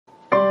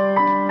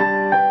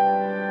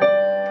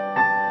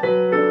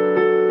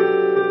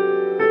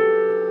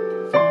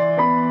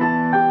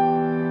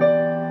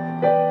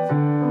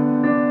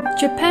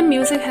Japan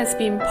music has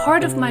been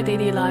part of my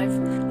daily life.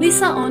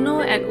 Lisa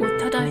Ono and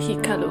Utada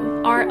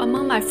Hikaru are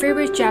among my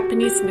favorite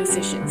Japanese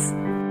musicians.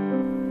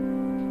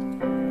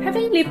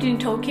 Having lived in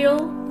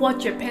Tokyo, what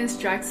Japan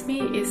strikes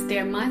me is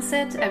their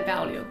mindset and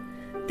value.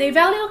 They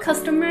value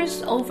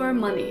customers over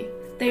money.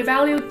 They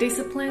value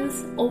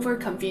disciplines over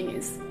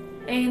convenience.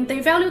 And they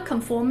value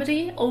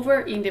conformity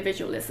over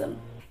individualism.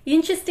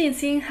 Interested in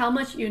seeing how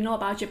much you know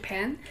about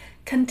Japan?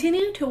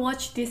 Continue to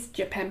watch this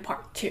Japan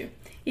Part 2.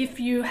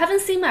 If you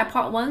haven't seen my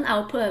Part 1,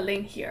 I'll put a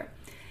link here.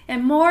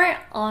 And more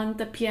on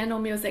the piano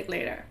music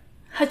later.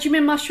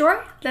 Hajime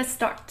Mashou, let's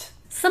start.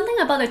 Something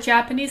about a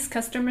Japanese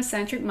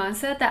customer-centric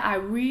mindset that I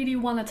really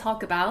want to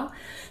talk about.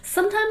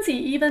 Sometimes it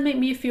even makes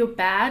me feel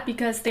bad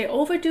because they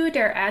overdo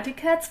their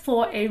etiquettes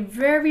for a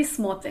very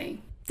small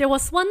thing. There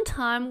was one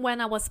time when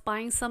I was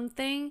buying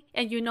something,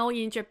 and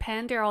in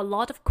Japan there are a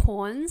lot of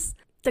coins.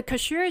 The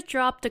cashier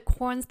dropped the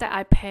coins that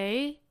I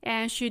pay,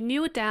 and she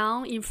kneeled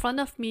down in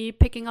front of me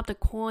picking up the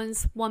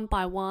coins one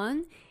by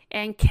one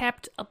and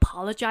kept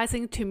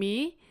apologizing to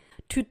me.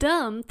 To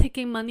them,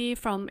 taking money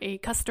from a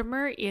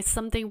customer is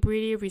something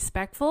really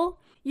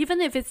respectful.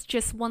 Even if it's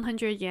just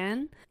 100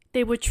 yen,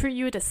 they would treat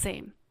you the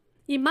same.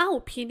 In my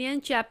opinion,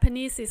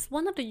 Japanese is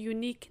one of the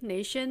unique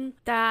nations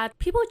that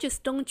people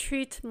just don't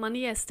treat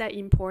money as that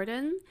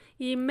important.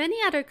 In many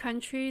other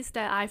countries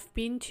that I've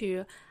been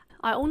to,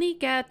 I only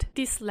get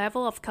this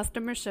level of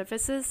customer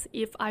services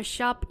if I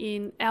shop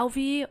in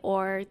LV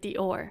or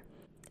Dior.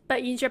 But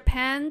in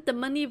Japan, the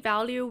money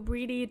value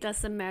really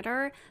doesn't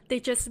matter. They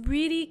just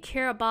really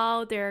care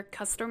about their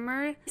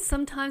customer.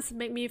 Sometimes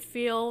make me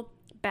feel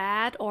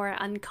bad or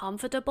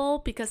uncomfortable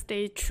because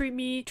they treat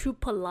me too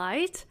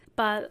polite,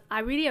 but I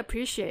really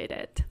appreciate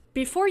it.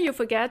 Before you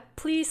forget,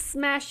 please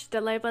smash the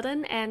like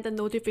button and the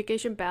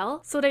notification bell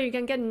so that you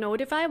can get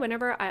notified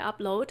whenever I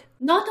upload.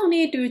 Not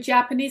only do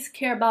Japanese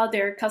care about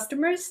their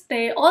customers,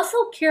 they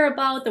also care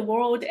about the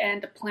world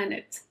and the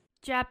planet.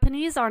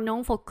 Japanese are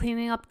known for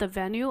cleaning up the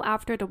venue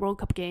after the World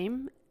Cup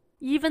game,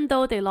 even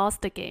though they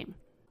lost the game.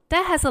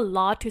 That has a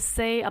lot to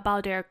say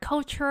about their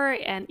culture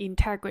and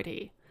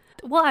integrity.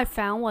 What I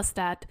found was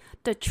that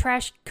the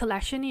trash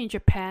collection in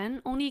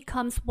Japan only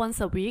comes once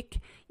a week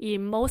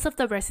in most of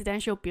the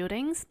residential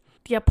buildings.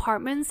 The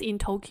apartments in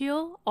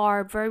Tokyo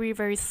are very,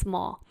 very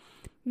small.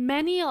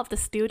 Many of the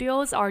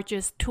studios are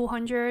just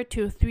 200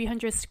 to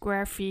 300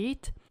 square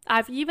feet.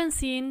 I've even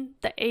seen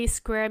the 8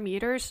 square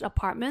meters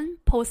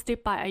apartment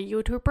posted by a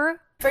YouTuber.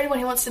 For anyone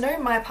who wants to know,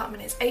 my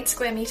apartment is 8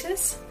 square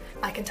meters.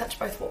 I can touch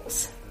both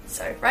walls.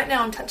 So right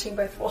now I'm touching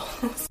both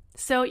walls.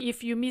 So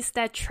if you miss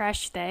that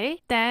trash day,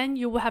 then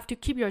you will have to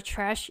keep your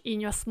trash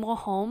in your small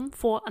home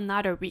for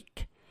another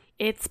week.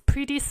 It's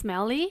pretty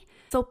smelly,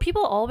 so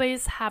people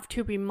always have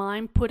to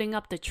remind putting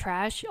up the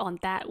trash on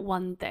that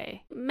one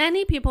day.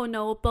 Many people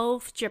know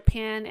both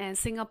Japan and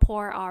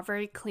Singapore are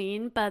very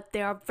clean, but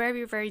they are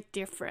very, very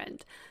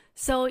different.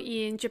 So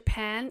in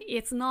Japan,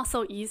 it's not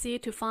so easy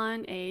to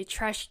find a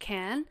trash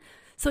can.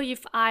 So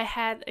if I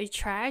had a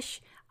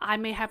trash, I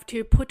may have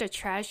to put the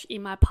trash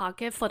in my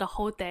pocket for the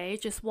whole day,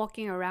 just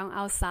walking around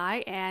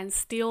outside and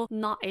still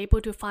not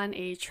able to find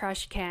a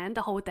trash can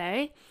the whole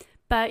day.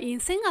 But in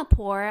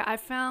Singapore, I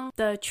found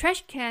the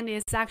trash can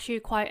is actually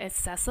quite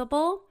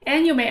accessible.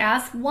 And you may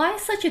ask, why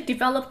such a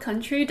developed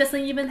country doesn't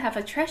even have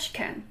a trash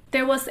can?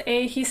 There was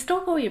a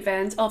historical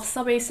event of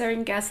subway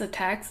sarin gas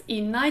attacks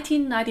in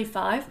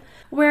 1995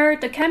 where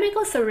the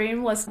chemical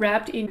sarin was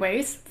wrapped in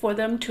waste for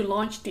them to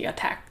launch the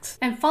attacks.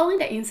 And following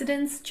the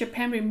incidents,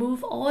 Japan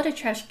removed all the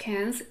trash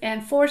cans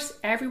and forced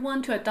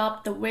everyone to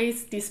adopt the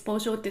waste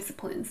disposal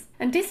disciplines.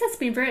 And this has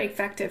been very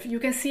effective. You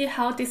can see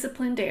how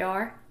disciplined they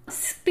are.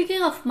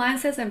 Speaking of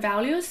mindsets and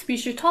values, we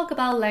should talk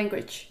about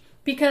language.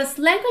 Because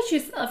language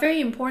is a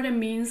very important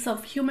means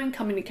of human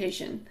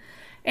communication.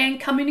 And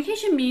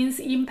communication means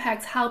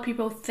impacts how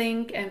people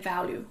think and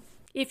value.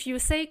 If you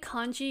say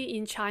kanji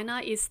in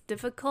China is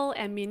difficult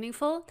and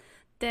meaningful,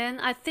 then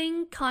I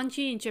think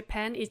kanji in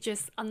Japan is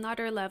just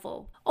another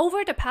level.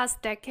 Over the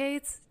past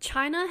decades,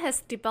 China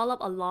has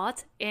developed a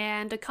lot,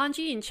 and the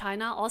kanji in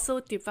China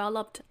also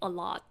developed a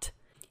lot.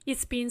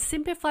 It's been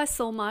simplified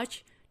so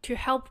much to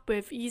help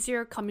with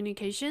easier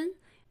communication,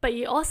 but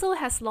it also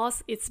has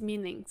lost its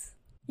meanings.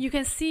 You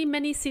can see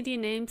many city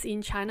names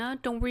in China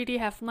don't really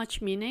have much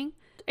meaning,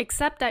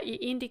 except that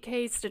it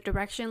indicates the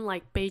direction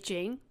like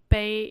Beijing.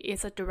 Bei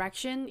is a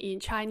direction in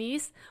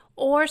Chinese,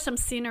 or some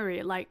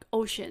scenery like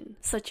ocean,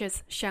 such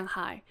as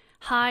Shanghai.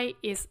 Hai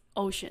is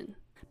ocean.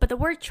 But the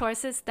word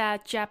choices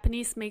that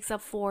Japanese makes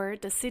up for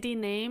the city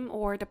name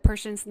or the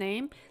person's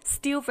name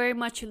still very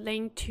much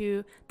linked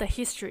to the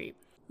history,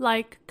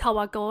 like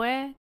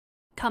Kawagoe,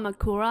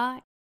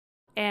 Kamakura,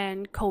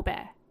 and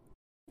Kobe.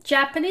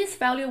 Japanese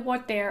value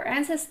what their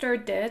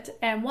ancestors did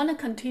and want to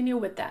continue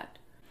with that.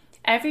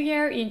 Every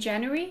year in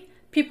January,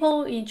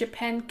 people in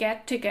Japan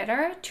get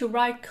together to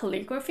write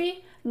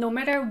calligraphy no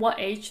matter what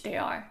age they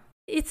are.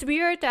 It's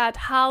weird that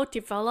how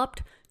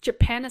developed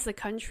Japan as a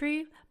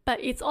country, but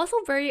it's also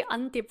very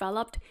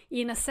undeveloped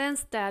in a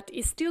sense that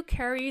it still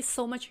carries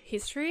so much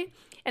history,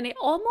 and it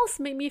almost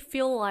made me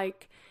feel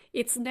like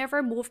It's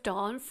never moved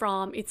on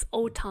from its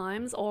old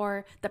times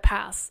or the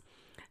past.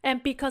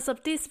 And because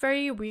of this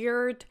very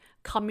weird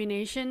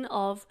combination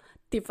of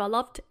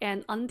developed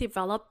and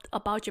undeveloped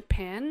about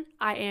Japan,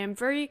 I am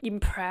very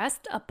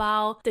impressed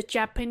about the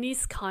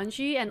Japanese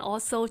kanji and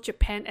also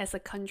Japan as a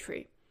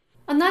country.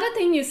 Another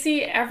thing you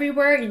see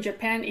everywhere in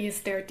Japan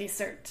is their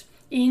dessert.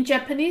 In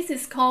Japanese,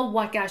 it's called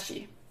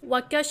wagashi.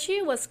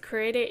 Wagashi was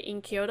created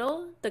in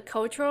Kyoto, the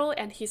cultural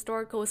and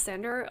historical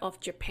center of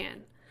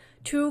Japan,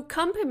 to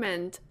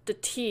complement the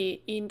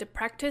tea in the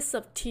practice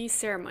of tea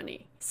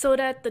ceremony, so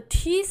that the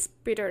tea's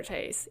bitter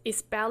taste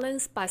is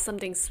balanced by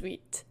something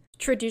sweet.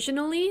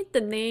 Traditionally,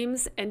 the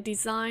names and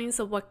designs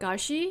of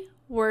wagashi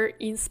were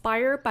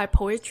inspired by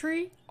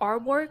poetry,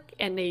 artwork,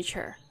 and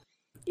nature.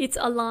 It's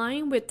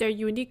aligned with their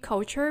unique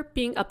culture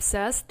being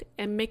obsessed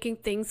and making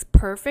things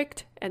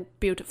perfect and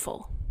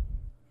beautiful.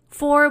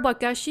 For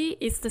wagashi,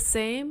 it's the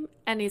same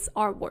and it's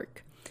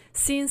artwork.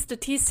 Since the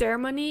tea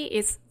ceremony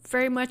is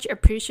very much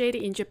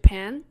appreciated in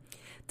Japan,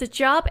 the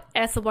job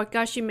as a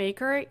wagashi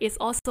maker is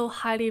also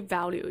highly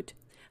valued.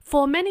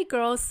 For many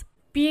girls,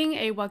 being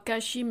a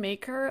wagashi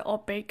maker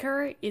or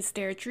baker is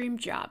their dream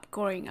job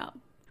growing up.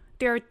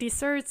 Their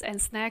desserts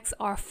and snacks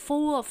are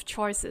full of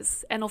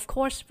choices and of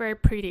course very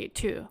pretty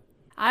too.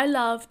 I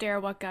love their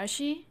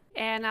wagashi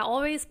and I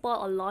always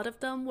bought a lot of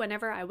them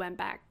whenever I went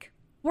back.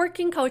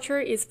 Working culture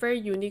is very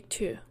unique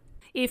too.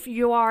 If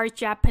you are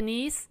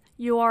Japanese,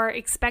 you are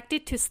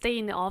expected to stay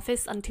in the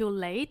office until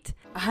late.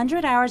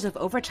 100 hours of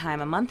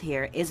overtime a month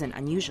here isn't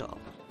unusual.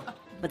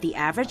 But the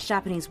average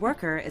Japanese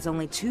worker is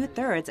only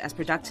 2/3 as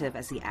productive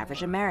as the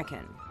average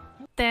American.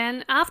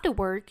 Then after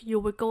work, you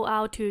would go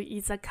out to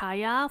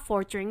izakaya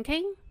for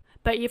drinking.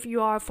 But if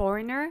you are a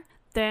foreigner,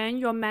 then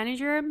your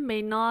manager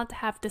may not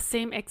have the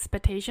same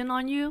expectation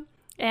on you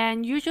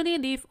and usually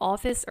leave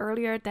office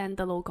earlier than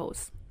the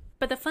locals.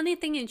 But the funny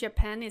thing in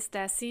Japan is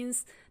that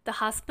since the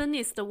husband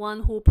is the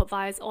one who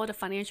provides all the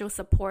financial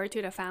support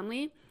to the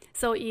family,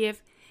 so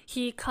if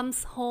he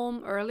comes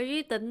home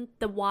early, then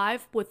the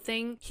wife would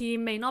think he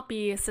may not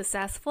be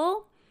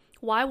successful.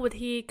 Why would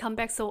he come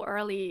back so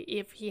early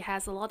if he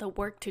has a lot of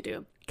work to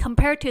do?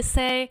 Compared to,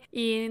 say,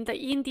 in the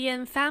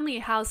Indian family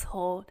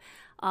household,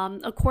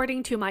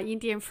 according to my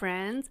Indian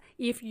friends,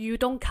 if you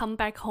don't come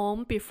back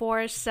home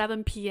before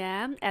 7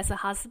 p.m. as a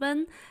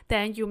husband,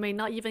 then you may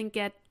not even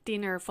get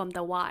dinner from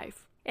the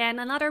wife. And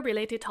another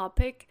related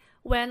topic,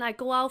 when I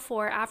go out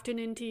for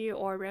afternoon tea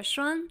or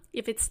restaurant,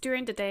 if it's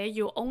during the day,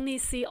 you only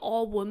see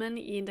all women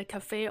in the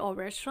cafe or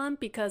restaurant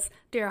because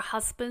their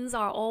husbands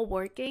are all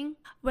working.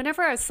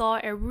 Whenever I saw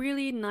a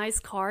really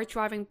nice car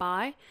driving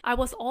by, I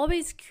was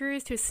always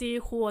curious to see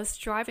who was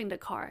driving the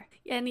car.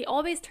 And it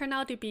always turned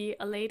out to be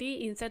a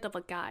lady instead of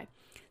a guy.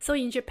 So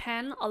in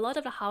Japan, a lot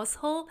of the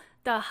household,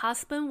 the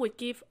husband would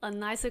give a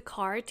nicer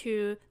car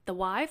to the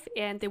wife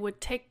and they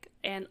would take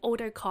an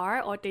older car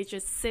or they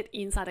just sit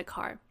inside the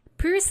car.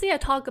 Previously, I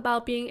talked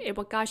about being a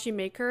wagashi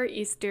maker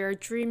is their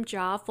dream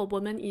job for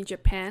women in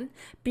Japan.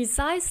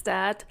 Besides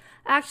that,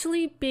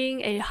 actually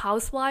being a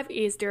housewife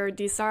is their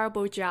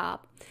desirable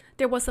job.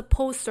 There was a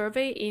poll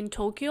survey in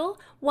Tokyo.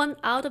 1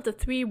 out of the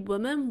 3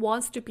 women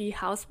wants to be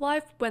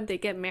housewife when they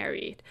get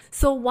married.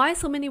 So why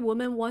so many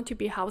women want to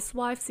be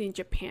housewives in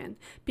Japan?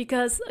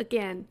 Because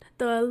again,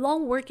 the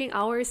long working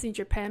hours in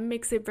Japan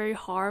makes it very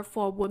hard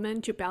for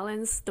women to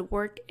balance the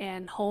work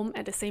and home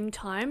at the same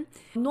time.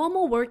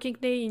 Normal working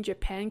day in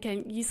Japan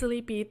can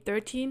easily be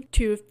 13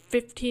 to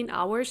 15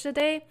 hours a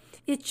day.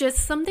 It's just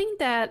something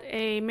that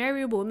a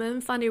married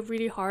woman find it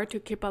really hard to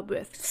keep up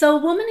with. So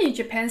women in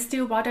Japan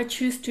still rather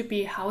choose to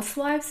be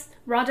housewives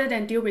rather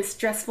than deal with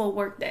stressful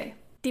workday.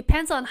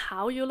 Depends on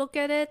how you look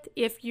at it.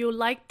 If you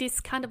like this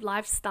kind of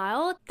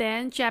lifestyle,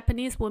 then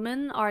Japanese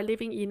women are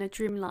living in a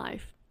dream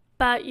life.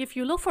 But if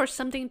you look for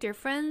something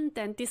different,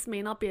 then this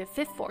may not be a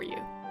fit for you.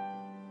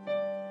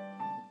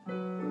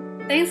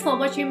 Thanks for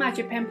watching my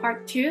Japan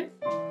part 2.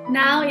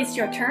 Now it's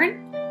your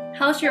turn.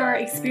 How's your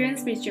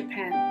experience with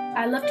Japan?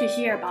 I'd love to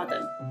hear about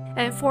them.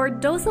 And for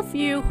those of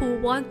you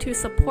who want to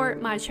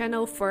support my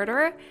channel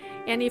further,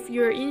 and if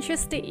you're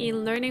interested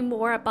in learning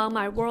more about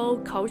my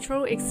world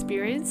cultural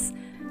experience,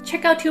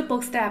 check out 2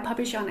 books that I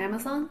publish on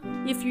Amazon.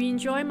 If you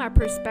enjoy my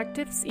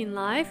perspectives in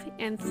life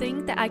and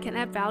think that I can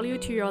add value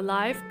to your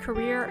life,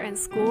 career, and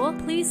school,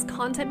 please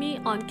contact me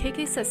on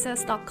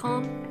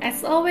kksuccess.com.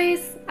 As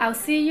always, I'll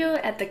see you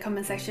at the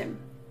comment section.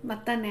 ま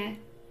た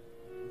ね.